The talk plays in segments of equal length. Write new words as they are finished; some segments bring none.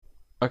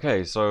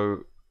Okay, so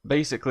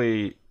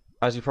basically,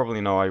 as you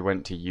probably know, I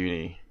went to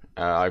uni.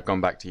 I've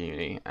gone back to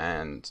uni,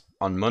 and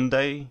on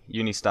Monday,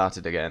 uni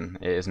started again.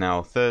 It is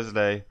now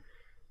Thursday,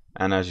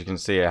 and as you can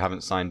see, I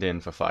haven't signed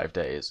in for 5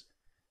 days.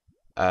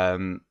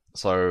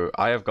 So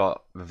I have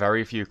got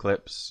very few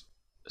clips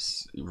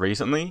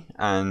recently,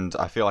 and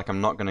I feel like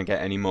I'm not going to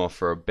get any more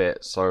for a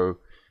bit. So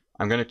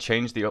I'm going to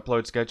change the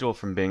upload schedule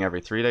from being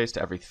every 3 days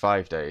to every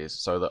 5 days,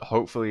 so that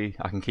hopefully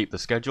I can keep the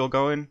schedule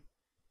going.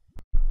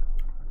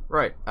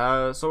 Right,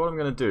 so what I'm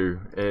going to do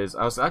is,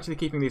 I was actually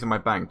keeping these in my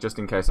bank just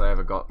in case I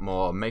ever got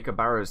more Maker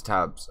Barrows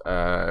tabs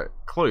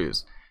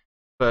clues,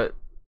 but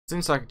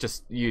since I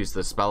just use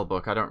the spell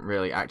book, I don't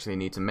really actually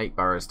need to make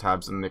Barrows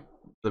tabs, and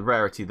the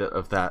rarity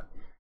of that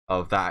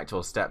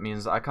actual step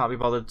means that I can't be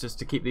bothered just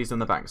to keep these in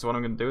the bank. So what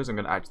I'm going to do is I'm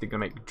actually going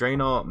to make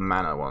Draenor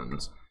mana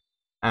ones,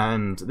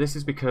 and this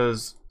is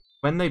because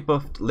when they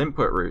buffed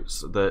Limpwurt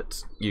roots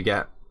that you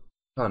get,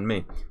 pardon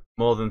me,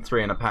 more than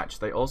 3 in a patch,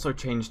 they also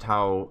changed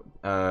how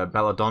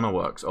Belladonna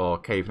works, or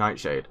Cave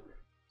Nightshade.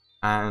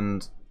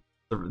 And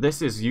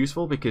this is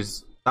useful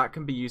because that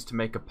can be used to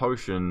make a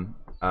potion,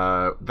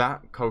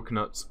 that,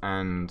 coconuts,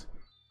 and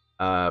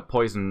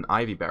poison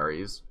ivy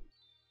berries.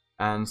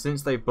 And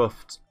since they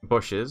buffed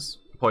bushes,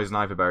 poison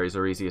ivy berries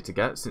are easier to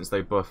get. Since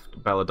they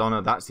buffed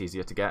Belladonna, that's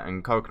easier to get,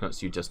 and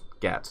coconuts you just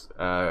get.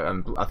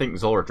 And I think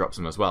Zora drops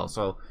them as well,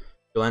 so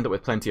you'll end up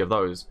with plenty of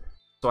those.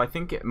 So I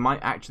think it might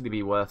actually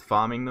be worth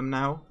farming them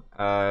now,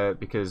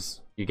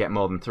 because you get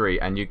more than 3,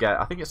 and you get,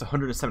 I think it's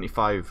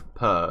 175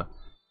 per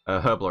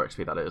Herblore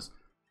XP, that is.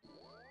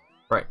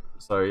 Right,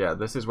 so yeah,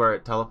 this is where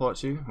it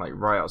teleports you, like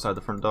right outside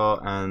the front door,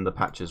 and the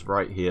patch is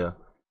right here.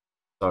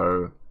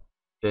 So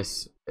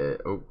this,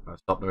 oh, I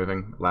stopped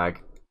moving,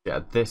 lag. Yeah,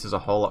 this is a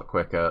whole lot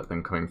quicker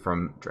than coming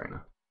from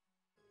Draenor.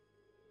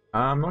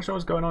 I'm not sure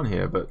what's going on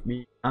here, but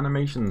the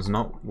animation's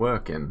not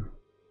working.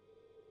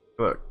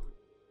 Look.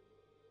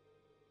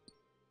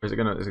 Is it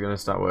gonna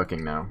start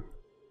working now?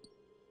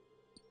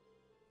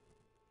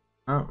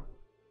 Oh,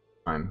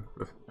 fine.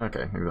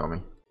 Okay, ignore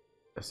me.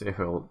 Let's see if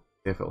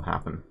it'll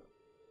happen.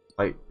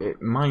 Like,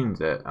 it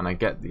mines it, and I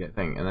get the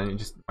thing, and then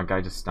my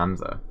guy just stands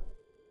there.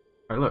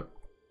 Right, look.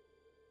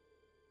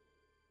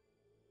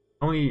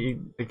 Only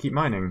they keep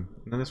mining,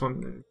 and then this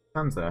one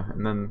stands there,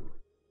 and then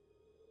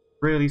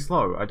really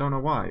slow. I don't know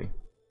why.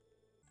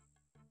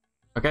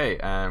 Okay,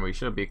 and we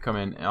should be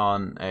coming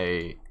on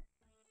a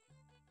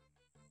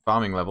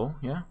farming level,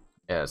 yeah?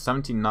 Yeah,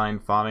 79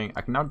 farming.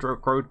 I can now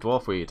grow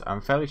dwarfweed. I'm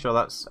fairly sure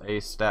that's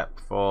a step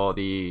for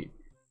the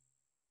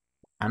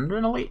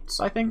Andron elites,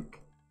 I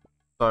think.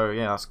 So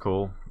yeah, that's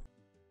cool.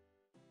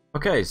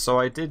 Okay, so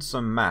I did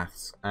some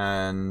maths,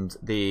 and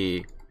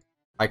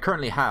I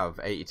currently have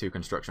 82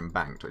 construction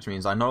banked, which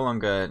means I no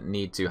longer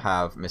need to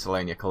have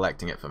Miscellanea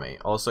collecting it for me.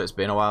 Also, it's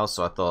been a while,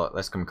 so I thought,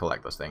 let's come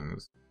collect those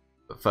things.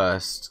 But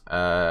first, full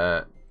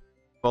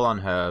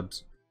on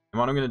herbs. And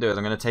what I'm going to do is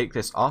I'm going to take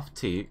this off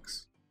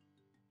Teaks,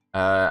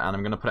 and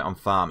I'm going to put it on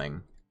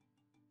farming,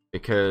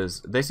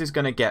 because this is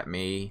going to get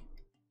me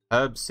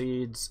herb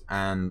seeds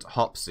and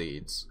hop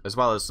seeds, as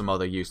well as some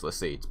other useless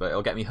seeds, but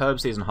it'll get me herb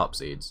seeds and hop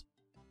seeds.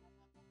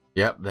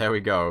 Yep, there we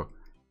go.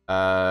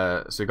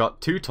 So we got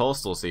 2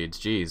 Torstal seeds,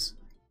 jeez.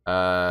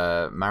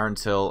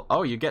 Marantil,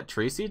 oh, you get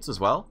tree seeds as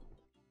well?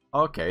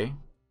 Okay.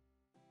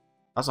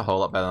 That's a whole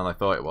lot better than I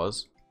thought it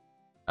was.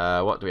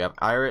 What do we have?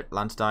 Irit,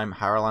 Lantidime,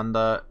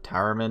 Haralander,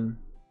 Taramin,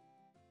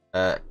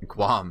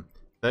 Guam.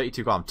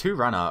 32 Guam. 2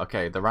 Rana.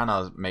 Okay, the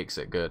Rana makes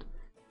it good.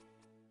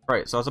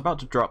 Right, so I was about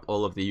to drop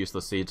all of the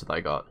useless seeds that I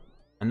got.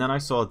 And then I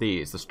saw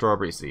these, the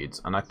strawberry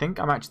seeds. And I think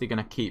I'm actually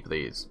going to keep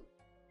these.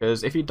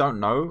 Because if you don't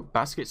know,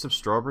 baskets of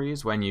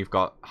strawberries, when you've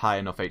got high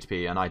enough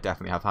HP, and I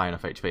definitely have high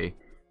enough HP,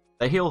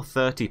 they heal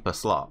 30 per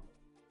slot.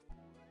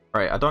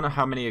 Right, I don't know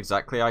how many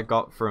exactly I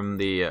got from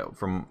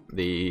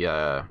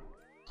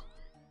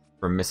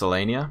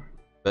Miscellanea.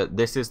 But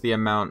this is the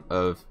amount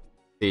of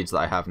seeds that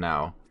I have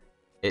now.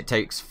 It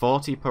takes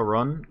 40 per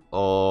run,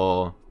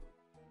 or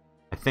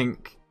I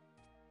think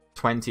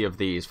 20 of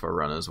these for a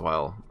run as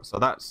well. So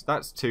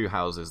that's 2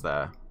 houses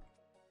there.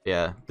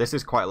 Yeah, this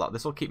is quite a lot.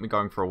 This will keep me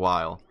going for a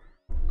while.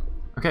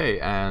 Okay,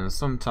 and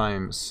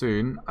sometime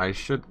soon I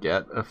should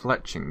get a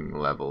fletching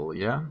level,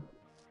 yeah?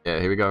 Yeah,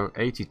 here we go.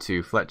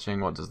 82 fletching.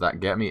 What does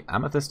that get me?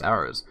 Amethyst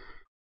arrows.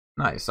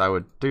 Nice, I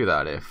would do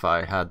that if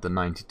I had the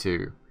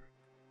 92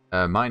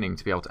 mining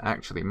to be able to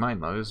actually mine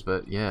those,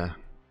 but yeah,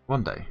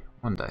 one day.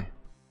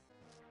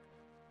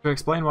 To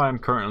explain why I'm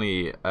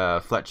currently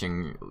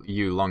fletching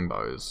yew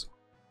longbows,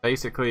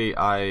 basically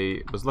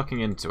I was looking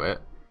into it,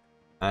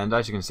 and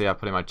as you can see I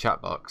put in my chat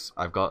box,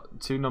 I've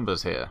got 2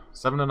 numbers here,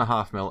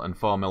 7.5 mil and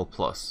 4 mil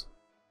plus.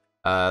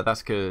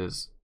 That's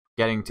because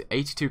getting to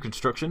 82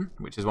 construction,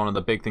 which is one of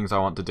the big things I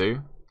want to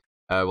do,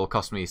 will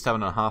cost me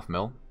 7.5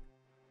 mil,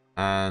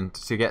 and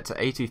to get to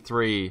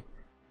 83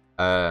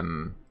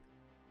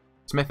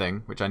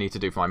 smithing, which I need to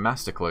do for my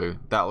master clue,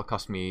 that will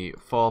cost me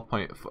 4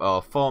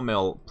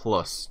 mil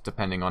plus,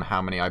 depending on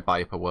how many I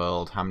buy per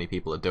world, how many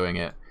people are doing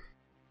it.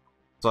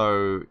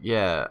 So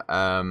yeah,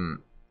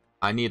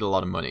 I need a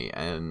lot of money,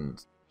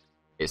 and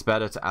it's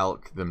better to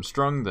alch them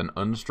strung than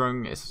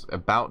unstrung. It's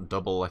about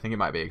double. I think it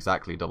might be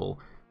exactly double.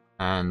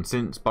 And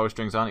since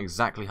bowstrings aren't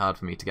exactly hard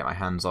for me to get my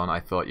hands on, I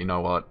thought, you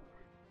know what?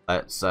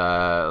 Let's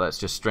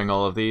just string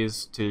all of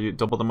these to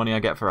double the money I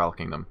get for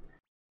alching them.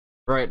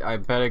 Right, I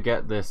better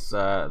get this.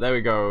 There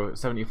we go.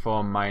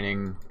 74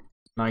 mining.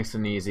 Nice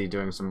and easy,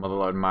 doing some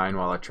motherload mine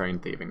while I train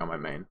thieving on my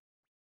main.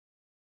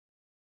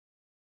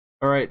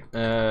 Alright,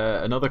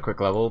 another quick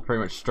level,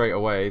 pretty much straight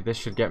away. This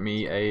should get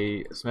me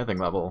a smithing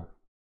level,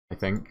 I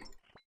think.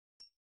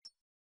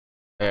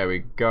 There we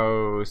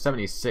go.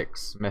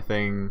 76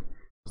 smithing.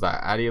 Was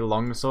that Addy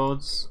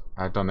longswords?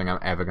 I don't think I'm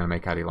ever going to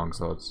make Addy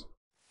longswords.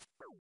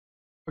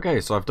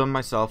 Okay, so I've done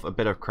myself a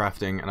bit of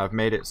crafting, and I've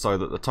made it so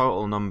that the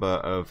total number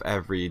of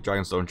every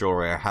Dragonstone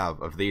jewelry I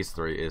have of these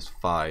three is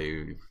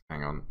 5.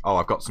 Hang on. Oh,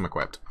 I've got some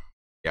equipped.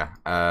 Yeah.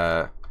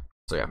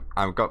 So yeah,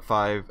 I've got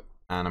 5,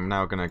 and I'm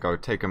now gonna go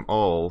take them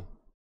all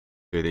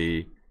to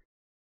the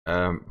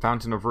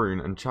Fountain of Rune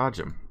and charge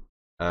them.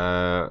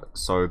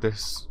 So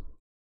this,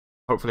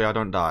 hopefully I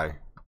don't die.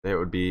 It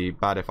would be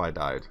bad if I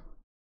died.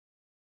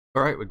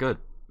 All right, we're good.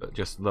 But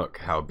just look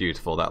how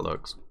beautiful that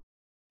looks.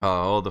 Oh,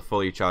 all the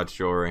fully charged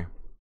jewelry.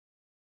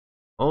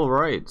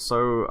 Alright,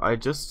 so I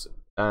just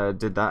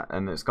did that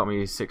and it's got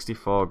me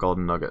 64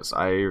 golden nuggets.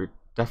 I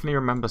definitely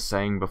remember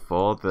saying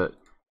before that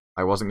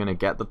I wasn't going to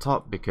get the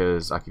top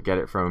because I could get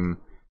it from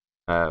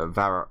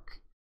Varrock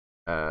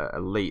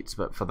Elite,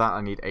 but for that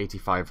I need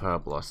 85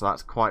 Herblore, so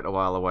that's quite a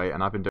while away,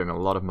 and I've been doing a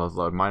lot of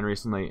motherload mine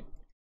recently,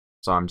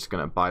 so I'm just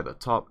going to buy the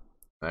top.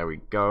 There we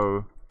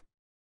go.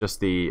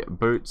 Just the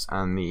boots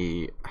and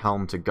the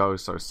helm to go,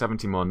 so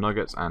 70 more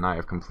nuggets, and I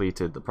have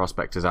completed the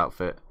Prospector's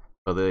outfit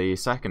for the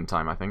second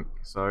time, I think.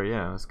 So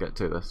yeah, let's get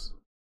to this.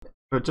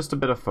 For just a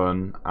bit of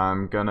fun,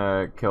 I'm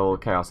gonna kill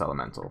Chaos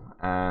Elemental,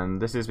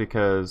 and this is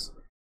because,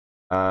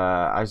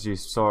 as you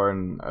saw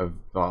in,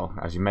 well,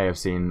 as you may have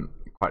seen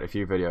quite a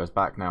few videos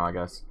back now, I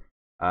guess,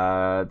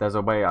 there's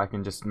a way I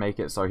can just make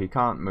it so he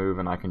can't move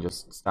and I can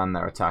just stand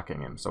there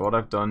attacking him. So what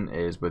I've done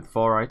is, with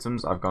 4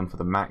 items, I've gone for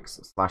the max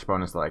slash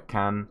bonus that I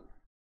can.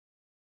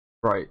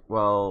 Right,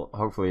 well,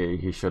 hopefully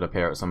he should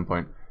appear at some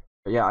point.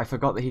 But yeah, I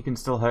forgot that he can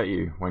still hurt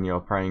you when you're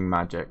praying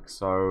magic,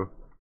 so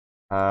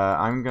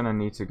I'm gonna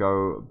need to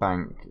go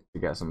bank to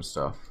get some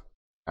stuff,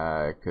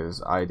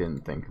 because I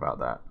didn't think about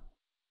that.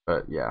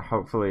 But yeah,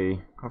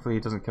 hopefully he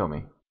doesn't kill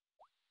me.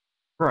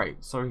 Right,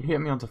 so he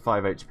hit me onto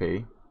 5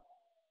 HP.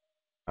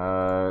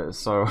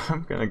 So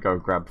I'm gonna go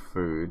grab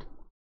food.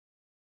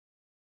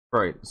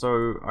 Right,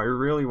 so I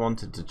really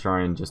wanted to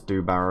try and just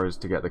do Barrows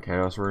to get the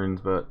Chaos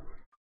Runes, but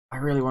I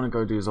really want to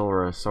go do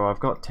Zulrah, so I've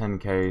got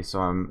 10k, so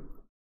I'm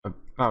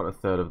about a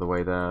third of the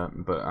way there,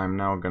 but I'm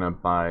now gonna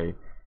buy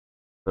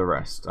the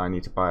rest. I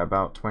need to buy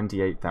about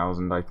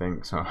 28,000, I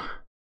think, so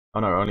oh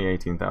no, only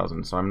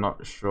 18,000, so I'm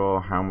not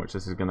sure how much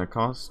this is gonna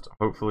cost.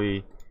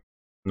 Hopefully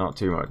not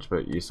too much,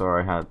 but you saw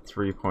I had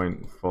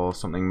 3.4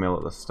 something mil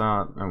at the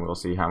start, and we'll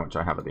see how much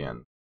I have at the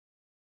end.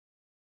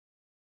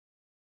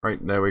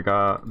 Right, there we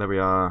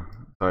are.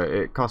 So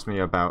it cost me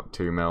about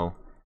 2 mil.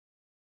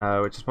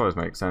 Which I suppose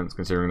makes sense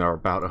considering they're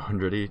about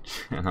 100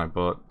 each, and I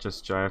bought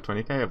just shy of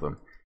 20k of them.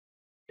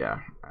 Yeah,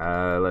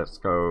 let's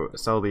go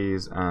sell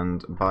these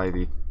and buy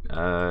the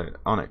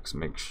Onyx.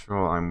 Make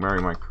sure I'm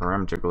wearing my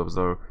Karamja gloves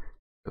though,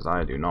 because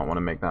I do not want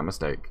to make that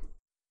mistake.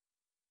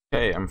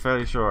 Okay, I'm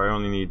fairly sure I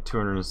only need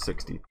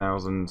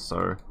 260,000,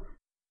 so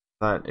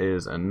that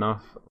is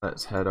enough.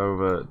 Let's head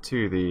over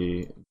to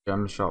the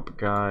gem shop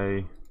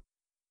guy.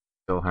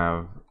 Still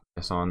have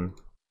this on.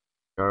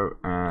 Go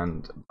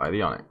and buy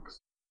the Onyx.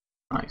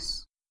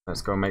 Nice.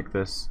 Let's go make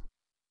this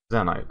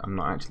Zenite. I'm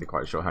not actually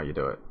quite sure how you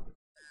do it.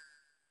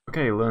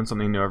 Okay, learn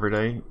something new every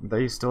day.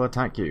 They still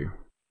attack you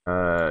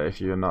if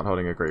you're not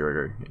holding a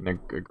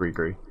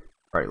agree.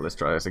 Right, let's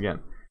try this again.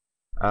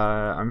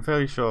 I'm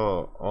fairly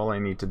sure all I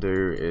need to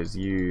do is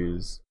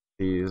use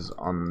these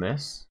on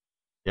this.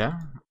 Yeah?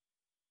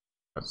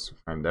 Let's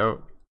find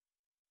out.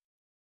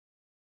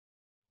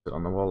 Put it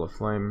on the wall of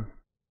flame.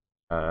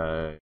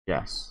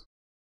 Yes.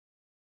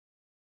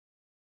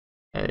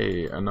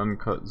 Hey, an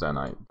uncut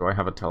Zenite. Do I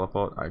have a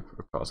teleport? Of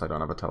course I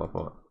don't have a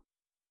teleport.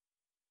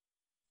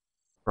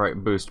 Right,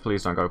 boost.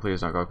 Please don't go,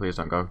 please don't go, please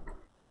don't go.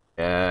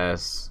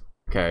 Yes.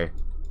 Okay.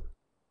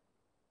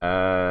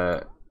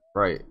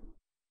 Right.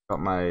 Got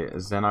my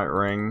Zenite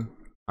ring.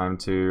 Time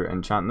to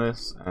enchant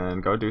this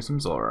and go do some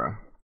Zulrah.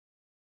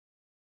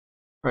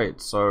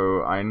 Right,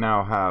 so I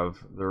now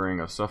have the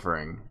Ring of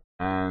Suffering,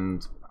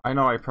 and I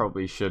know I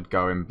probably should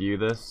go imbue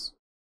this,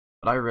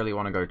 but I really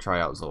want to go try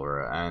out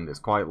Zulrah, and it's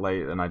quite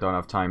late and I don't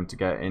have time to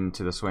get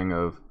into the swing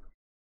of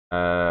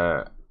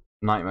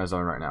Nightmare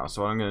Zone right now.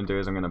 So what I'm going to do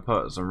is I'm going to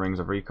put some Rings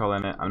of Recall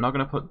in it. I'm not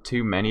going to put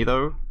too many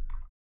though,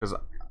 because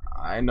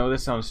I know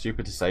this sounds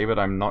stupid to say, but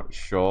I'm not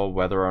sure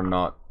whether or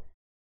not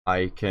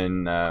I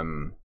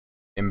can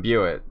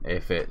imbue it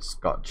if it's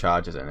got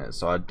charges in it.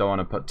 So I don't want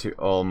to put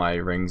all my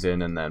rings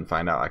in and then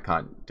find out I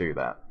can't do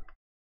that.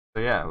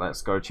 So yeah,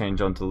 let's go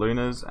change onto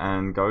Lunas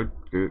and go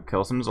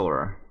kill some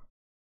Zulrah.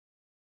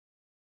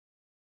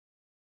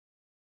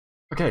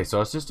 Okay, so I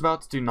was just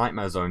about to do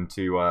Nightmare Zone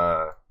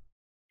to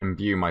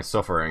imbue my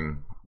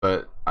suffering,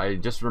 but I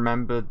just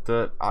remembered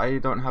that I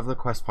don't have the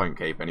quest point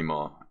cape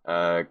anymore,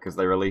 because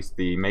they released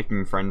the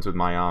Making Friends with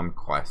My Arm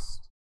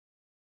quest,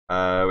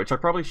 which I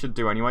probably should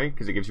do anyway,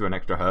 because it gives you an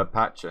extra herb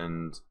patch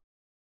and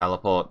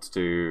teleports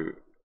to,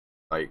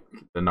 like,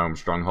 the Gnome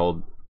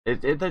Stronghold.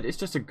 It's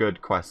just a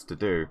good quest to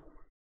do.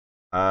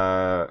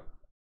 But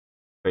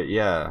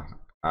yeah,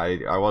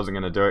 I wasn't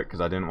going to do it because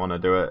I didn't want to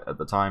do it at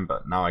the time,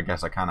 but now I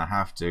guess I kind of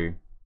have to.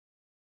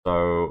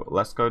 So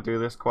let's go do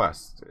this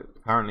quest.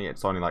 Apparently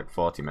it's only like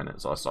 40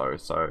 minutes or so,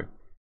 so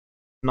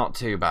not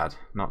too bad,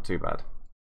 not too bad.